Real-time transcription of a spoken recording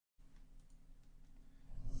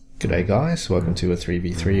G'day guys, welcome to a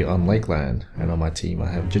 3v3 on Lakeland, and on my team I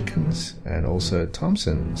have Judkins and also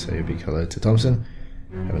Thompson, so a big hello to Thompson.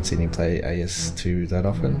 Haven't seen him play AS2 that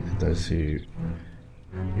often. Those who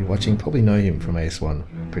are watching probably know him from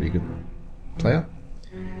AS1, pretty good player.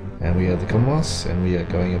 And we are the Commonwealths, and we are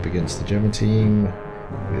going up against the German team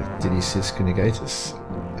with Diddysis Kunigatus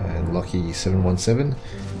and Locky717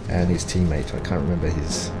 and his teammate. I can't remember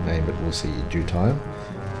his name, but we'll see in due time.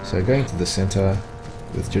 So going to the centre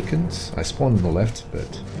with Judkins. I spawned on the left,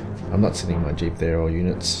 but I'm not sending my jeep there or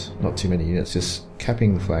units, not too many units, just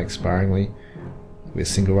capping the flag sparingly with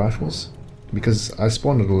single rifles, because I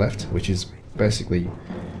spawned on the left, which is basically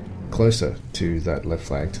closer to that left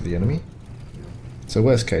flag to the enemy. So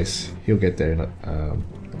worst case, he'll get there in a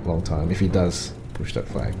long time if he does push that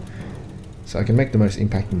flag. So I can make the most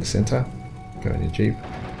impact in the centre, going in jeep.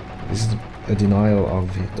 This is a denial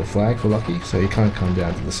of the flag for Lucky, so he can't come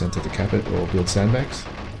down to the centre to cap it or build sandbags.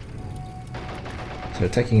 So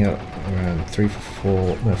taking out around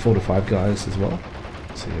 4 to 5 guys as well.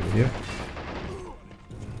 Let's see over here.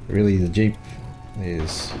 Really, the jeep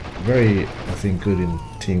is very, I think, good in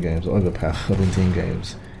team games, or overpowered in team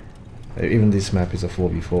games. Even this map is a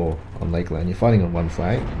 4v4 on Lakeland. You're fighting on one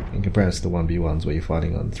flag in comparison to 1v1s where you're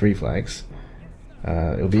fighting on 3 flags.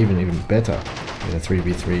 It'll be even better in a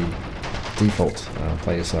 3v3 default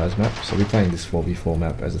player size map. So we're playing this 4v4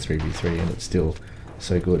 map as a 3v3 and it's still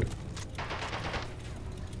so good.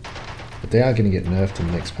 But they are going to get nerfed in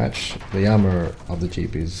the next patch. The armor of the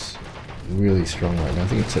jeep is really strong right now. I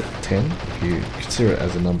think it's at 10 if you consider it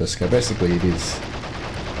as a number scale. Basically it is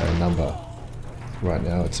a number right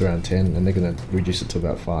now. It's around 10 and they're going to reduce it to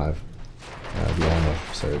about 5, the armor.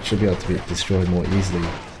 So it should be able to be destroyed more easily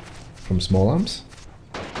from small arms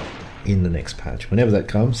in the next patch, whenever that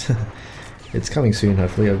comes. It's coming soon,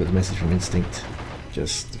 hopefully. I got the message from Instinct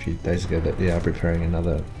just a few days ago that they are preparing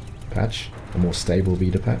another patch, a more stable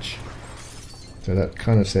beta patch. So that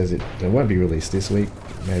kind of says it won't be released this week,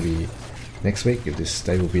 maybe next week if this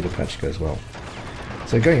stable beta patch goes well.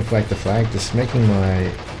 So going flag to flag, just making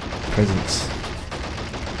my presence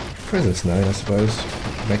known, I suppose,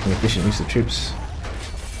 making efficient use of troops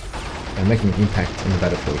and making an impact on the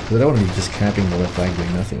battlefield, because I don't want to be just camping the left flag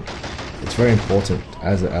doing nothing. It's very important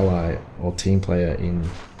as an ally or team player in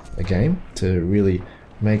a game to really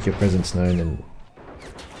make your presence known and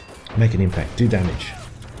make an impact, do damage.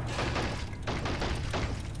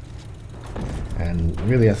 And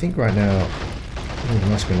really, I think right now,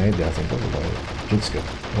 nice grenade there, I think.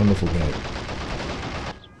 Jutska, wonderful grenade.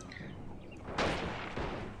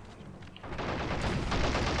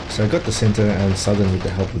 So I got the centre and southern with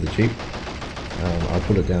the help of the jeep. I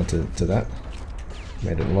put it down to that.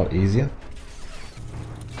 Made it a lot easier.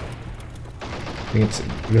 I think it's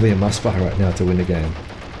really a must-buy right now to win the game.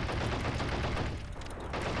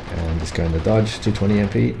 And just going to dodge, 220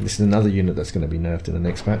 MP. This is another unit that's going to be nerfed in the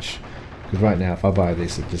next patch. Because right now, if I buy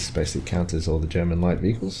this, it just basically counters all the German light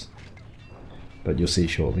vehicles. But you'll see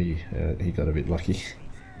shortly, he got a bit lucky.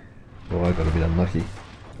 Or I got a bit unlucky.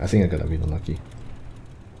 I think I got a bit unlucky.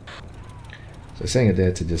 So setting it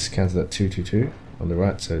there to just counter that 222 on the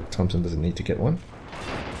right, so Thompson doesn't need to get one.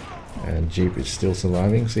 And jeep is still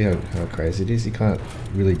surviving. See how crazy it is? You can't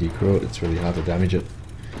really decrew it, it's really hard to damage it.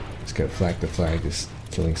 Just go flag to flag, just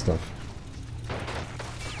killing stuff.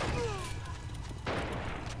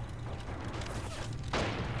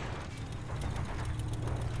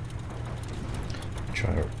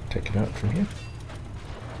 Try to take it out from here.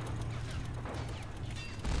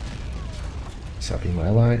 Sapping my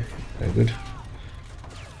ally, very good.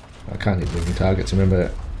 I can't hit moving targets.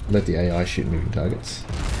 Remember, let the AI shoot moving targets.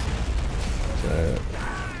 So,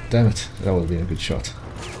 damn it, that would have been a good shot.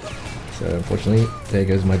 So unfortunately, there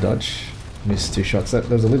goes my dodge. Missed 2 shots. There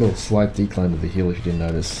was a little slight decline of the hill if you didn't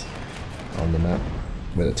notice on the map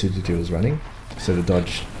where the 222 was running. So the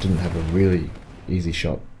dodge didn't have a really easy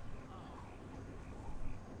shot.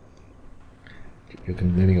 You're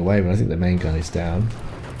moving away, but I think the main gun is down.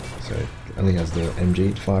 So it only has the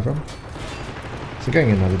MG to fire from. So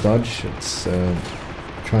going another dodge, it's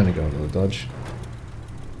trying to go another dodge.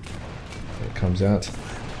 It comes out.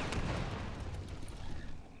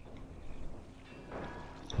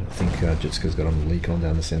 I think Jutska's got on the leak on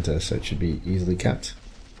down the centre, so it should be easily capped.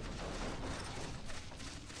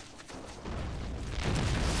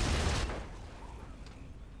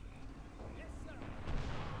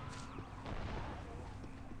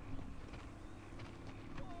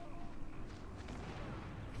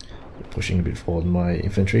 Pushing a bit forward my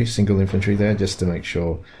infantry, single infantry there, just to make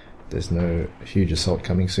sure there's no huge assault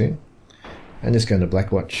coming soon. And just going to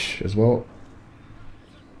Blackwatch as well.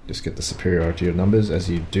 Just get the superiority of numbers as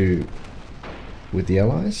you do with the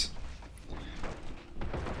allies.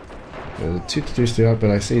 2-2 still up,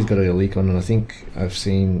 but I see he's got a leak on, and I think I've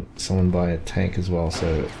seen someone buy a tank as well,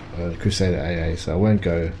 so Crusader AA, so I won't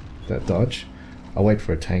go that dodge. I'll wait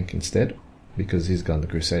for a tank instead, because he's gone the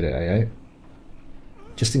Crusader AA.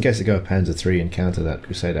 Just in case they go Panzer 3 and counter that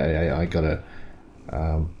Crusader AA, I got a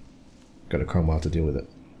Cromwell to deal with it.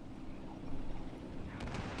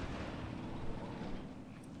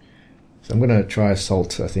 So I'm going to try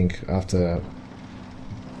assault, I think, after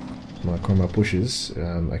my Cromwell pushes.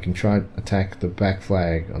 I can try attack the back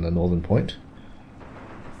flag on the northern point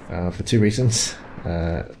for two reasons.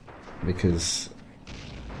 Because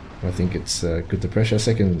I think it's good to pressure.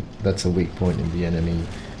 Second, that's a weak point in the enemy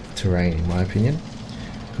terrain, in my opinion,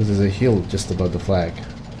 because there's a hill just above the flag.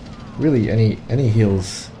 Really, any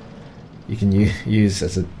hills you can use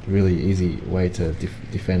as a really easy way to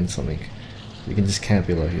defend something. You can just camp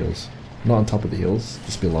below hills, not on top of the hills,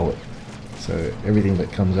 just below it. So everything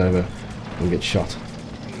that comes over will get shot.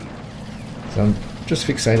 So I'm just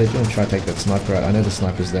fixated. I'm going to try to take that sniper out. I know the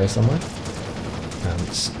sniper's there somewhere.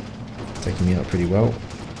 It's taking me out pretty well.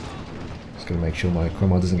 Just going to make sure my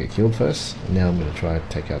Cromwell doesn't get killed first. And now I'm going to try to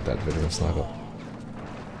take out that veteran sniper.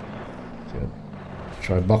 So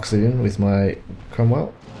try to box it in with my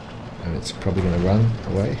Cromwell. And it's probably going to run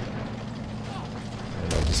away.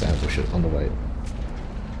 And I'll just ambush it on the way.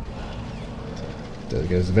 There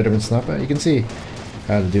goes the veteran sniper. You can see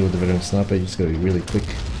how to deal with the veteran sniper. You just got to be really quick.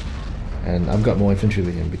 And I've got more infantry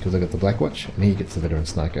than him because I got the Black Watch, and he gets the veteran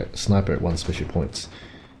sniper at 1 special points.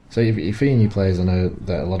 So if you're new players, I know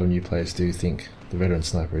that a lot of new players do think the veteran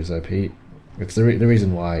sniper is OP. It's the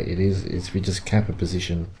reason why it is if you just camp a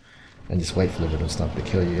position and just wait for the veteran sniper to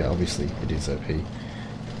kill you, obviously it is OP.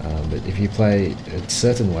 But if you play a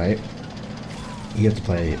certain way, you have to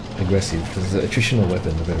play aggressive because it's an attritional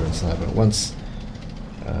weapon, the veteran sniper. Once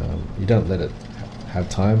you don't let it have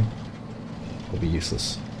time, it'll be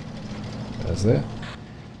useless. As there.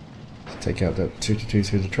 So take out that 2-2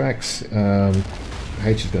 through the tracks.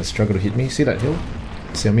 H is going to struggle to hit me. See that hill?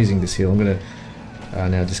 See, I'm using this hill. I'm going to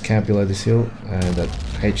now just camp below this hill, and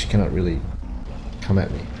that H cannot really come at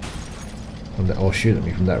me or shoot at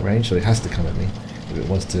me from that range, so it has to come at me if it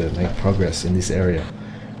wants to make progress in this area.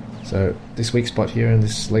 So this weak spot here in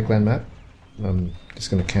this Lakeland map, I'm just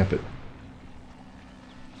going to camp it.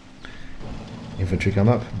 Infantry come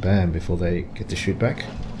up, bam, before they get to shoot back.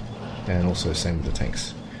 And also same with the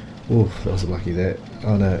tanks. Ooh, that was lucky there.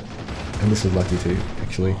 Oh no, and this was lucky too,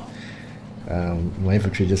 actually. My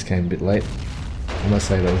infantry just came a bit late. I must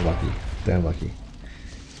say that was lucky, damn lucky.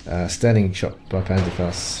 Standing shot by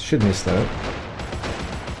Panzerfaust, should miss though.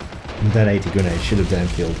 That 80 grenade should have damn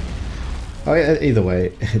killed. Oh yeah, either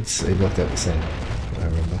way, it worked out the same, I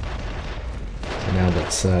remember. So now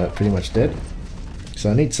that's pretty much dead. So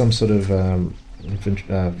I need some sort of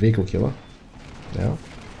vehicle killer now.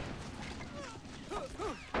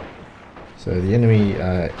 So the enemy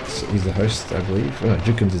is the host, I believe. No,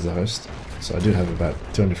 Judkins is the host. So I do have about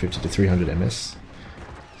 250 to 300 MS.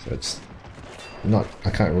 So it's not, I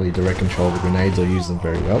can't really direct control the grenades or use them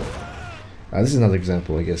very well. This is another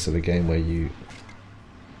example, I guess, of a game where you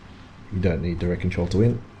don't need direct control to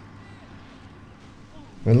win.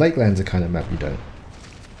 When Lakeland's a kind of map you don't.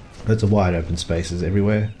 It's a wide open spaces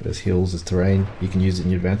everywhere. There's hills, there's terrain. You can use it in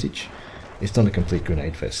your advantage. It's not a complete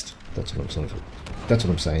grenade fest. That's what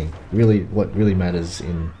I'm saying. Really, what really matters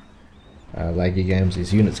in laggy games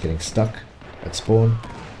is units getting stuck at spawn,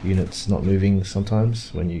 units not moving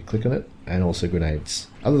sometimes when you click on it, and also grenades.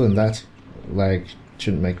 Other than that, lag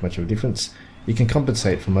shouldn't make much of a difference. You can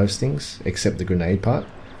compensate for most things except the grenade part,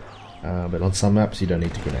 but on some maps you don't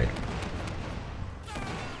need the grenade.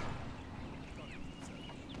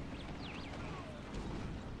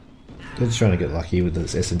 They're just trying to get lucky with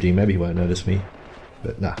this SMG. Maybe he won't notice me,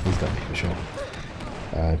 but nah, he's got me for sure.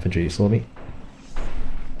 Infantry saw me.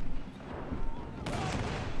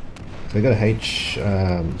 So I got a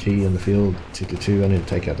HG in the field, 2-2. I need to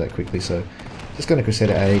take out that quickly, so just going to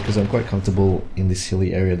Crusader A because I'm quite comfortable in this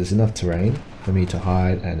hilly area. There's enough terrain for me to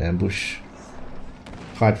hide and ambush,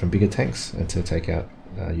 hide from bigger tanks and to take out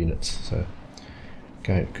units. So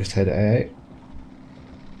going Crusader A.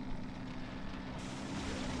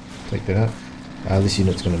 Take that out. This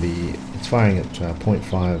unit's going to be, it's firing at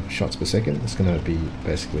 0.5 shots per second. It's going to be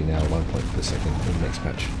basically now 1 point per second in the next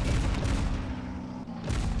match.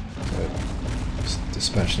 So, just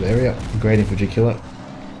dispatch the area. Great infantry killer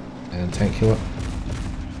and tank killer.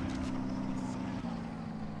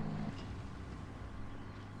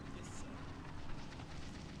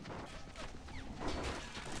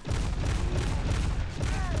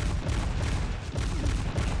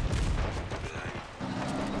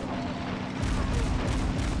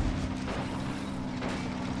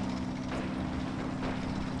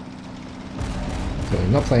 So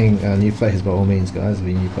not playing new players by all means, guys.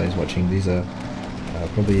 The new players watching, these are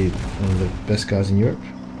probably one of the best guys in Europe.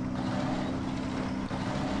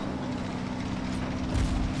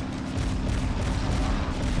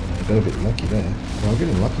 I got a bit lucky there. Well, I'm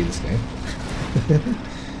getting lucky this game.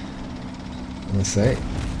 I must say.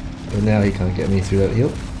 But now he can't get me through that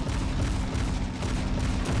hill.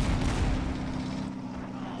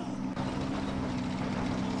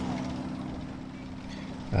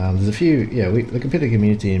 There's a few, yeah, the competitive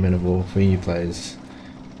community in Men of War for new players,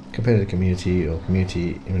 competitive community or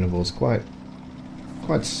community in Men of War is quite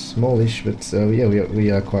smallish, but yeah,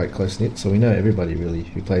 we are quite close knit, so we know everybody really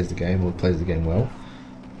who plays the game or plays the game well.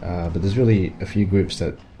 But there's really a few groups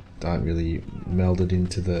that aren't really melded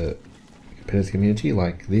into the competitive community,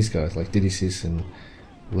 like these guys, like Didysis and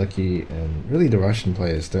Lucky, and really the Russian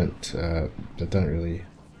players that don't really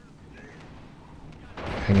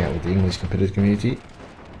hang out with the English competitive community.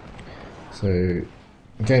 So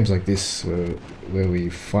games like this where we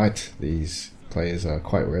fight these players are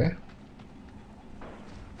quite rare,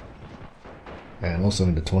 and also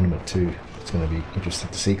in the tournament too. It's going to be interesting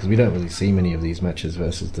to see because we don't really see many of these matches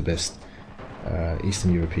versus the best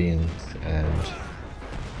Eastern European and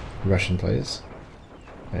Russian players,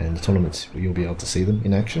 and the tournaments you'll be able to see them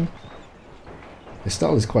in action. Their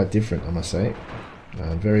style is quite different, I must say.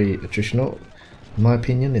 Very attritional. In my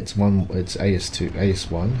opinion, it's AS2,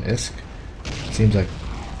 AS1-esque. It seems like,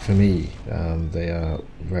 for me, they are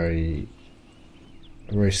very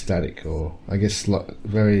static, or I guess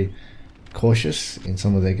very cautious in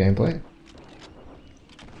some of their gameplay,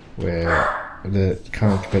 where the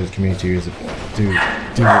current competitive community is do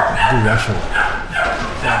Russian.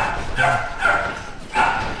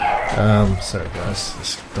 Sorry guys,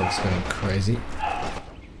 this dog's going crazy.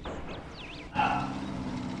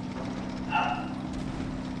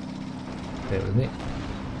 Bear with me.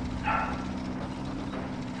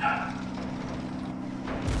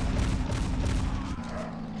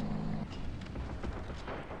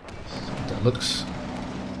 That looks.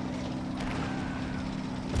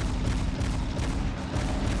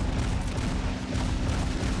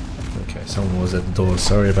 Okay, someone was at the door.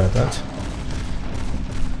 Sorry about that.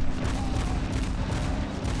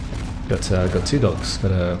 Got two dogs.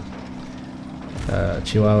 Got a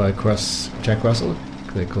Chihuahua cross Jack Russell.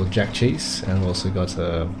 They're called Jack Cheese, and we've also got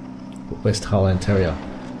a West Highland Terrier.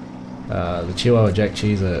 The Chihuahua Jack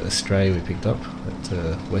Cheese, a stray we picked up. But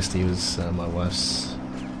Westie was my wife's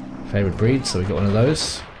favourite breed, so we got one of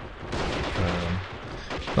those.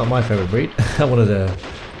 Not my favourite breed. I wanted a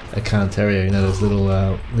Cairn Terrier, you know, those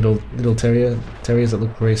little terriers that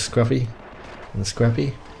look very scruffy and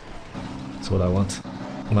scrappy. That's what I want.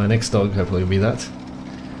 My next dog hopefully will be that,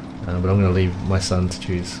 but I'm going to leave my son to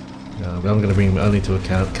choose. But I'm going to bring him only to a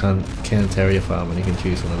Cairn Terrier farm, and he can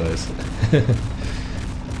choose one of those.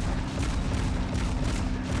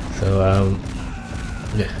 So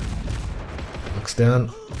yeah, looks down.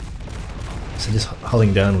 So just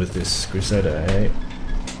hulling down with this Crusader AA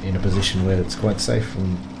in a position where it's quite safe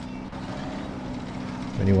from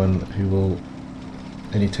anyone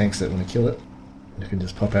any tanks that want to kill it. You can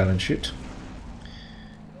just pop out and shoot.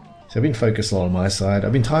 So I've been focused on my side.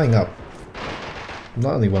 I've been tying up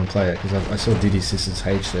not only one player, because I saw Diddy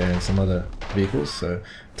H there and some other vehicles, so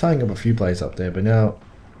tying up a few players up there. But now,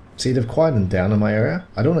 see, they've quietened down in my area.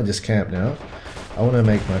 I don't want to just camp now. I want to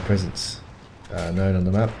make my presence known on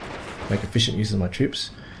the map, make efficient use of my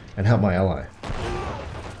troops, and help my ally.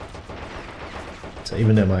 So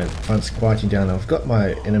even though my front's quieting down, I've got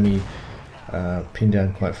my enemy pinned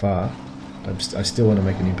down quite far, I still want to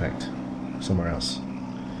make an impact somewhere else.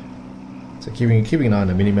 So keeping an eye on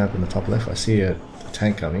the minimap in the top left, I see a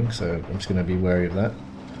tank coming, so I'm just going to be wary of that.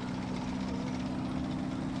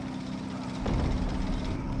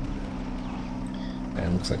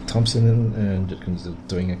 And looks like Thompson and Judkins are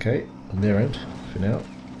doing okay on their end for now.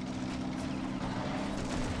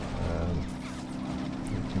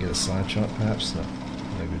 You can get a side shot perhaps? No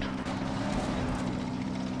good.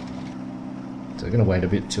 So I'm going to wait a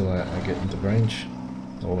bit till I get into range.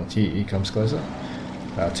 Oh, he comes closer.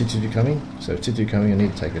 2-2 coming, so 2-2 coming, I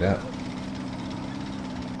need to take it out.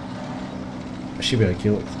 I should be able to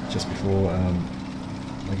kill it just before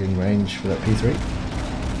I get in range for that P3. I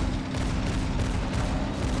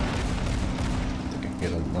think I can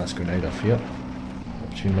get a nice grenade off here.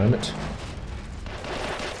 Opportune moment.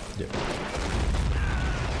 Yep.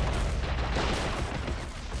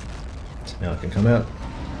 So now I can come out.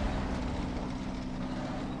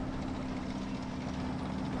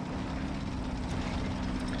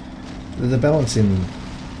 The balance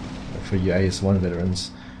for your AS1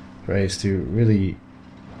 veterans, for AS2, really,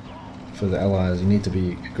 for the allies, you need to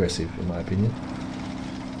be aggressive, in my opinion.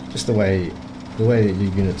 just the way your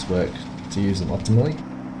units work, to use them optimally,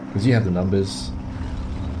 because you have the numbers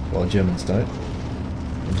while Germans don't.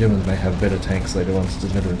 And Germans may have better tanks later on, such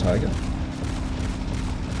as Veteran Tiger.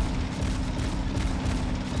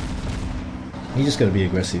 You just got to be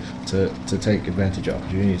aggressive to take advantage of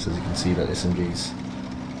opportunities. As you can see, that SMG's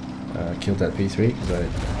killed that P3 because I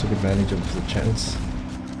took advantage of the chance.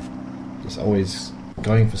 Just always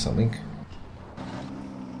going for something.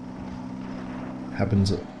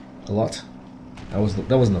 Happens a lot. That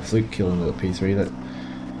wasn't a fluke kill in the P3.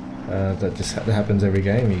 That happens every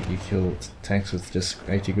game. You kill tanks with just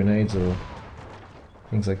AT grenades or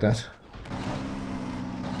things like that.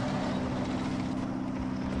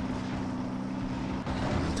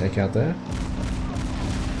 Take out there.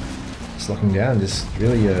 Just locking down. Just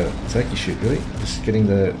really turkey shoot. Really, just getting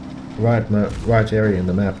the right area in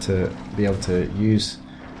the map to be able to use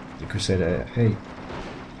the Crusader. Hey.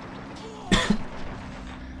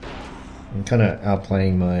 I'm kind of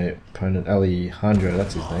outplaying my opponent, Alahandro,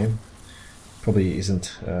 that's his name. Probably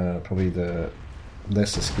isn't, probably the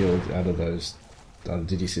lesser skilled out of those,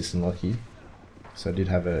 Digicys and Lucky. So I did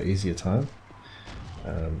have an easier time.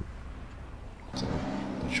 So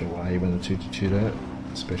not sure why he went a 2-2 there,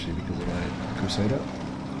 especially because of my Crusader.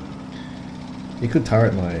 You could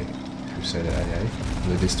turret my Crusader AA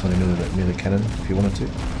with this 20mm cannon if you wanted to,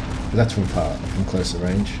 but that's from closer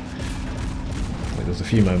range. There was a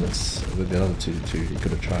few moments with the other 2-2 he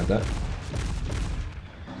could have tried that.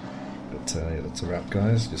 But yeah, that's a wrap,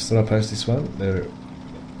 guys. Just thought I'd post this one.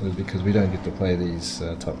 Because we don't get to play these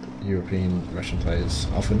top European Russian players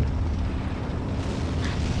often.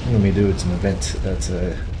 When we do, it's an event that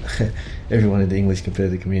everyone in the English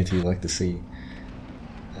competitive community would like to see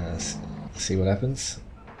what happens.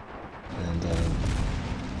 And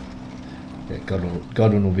yeah,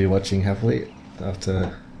 Godwin will be watching happily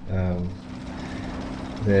after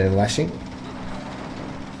their lashing.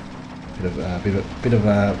 Bit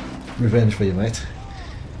of revenge for you, mate.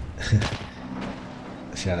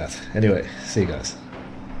 Shout out. Anyway, see you guys.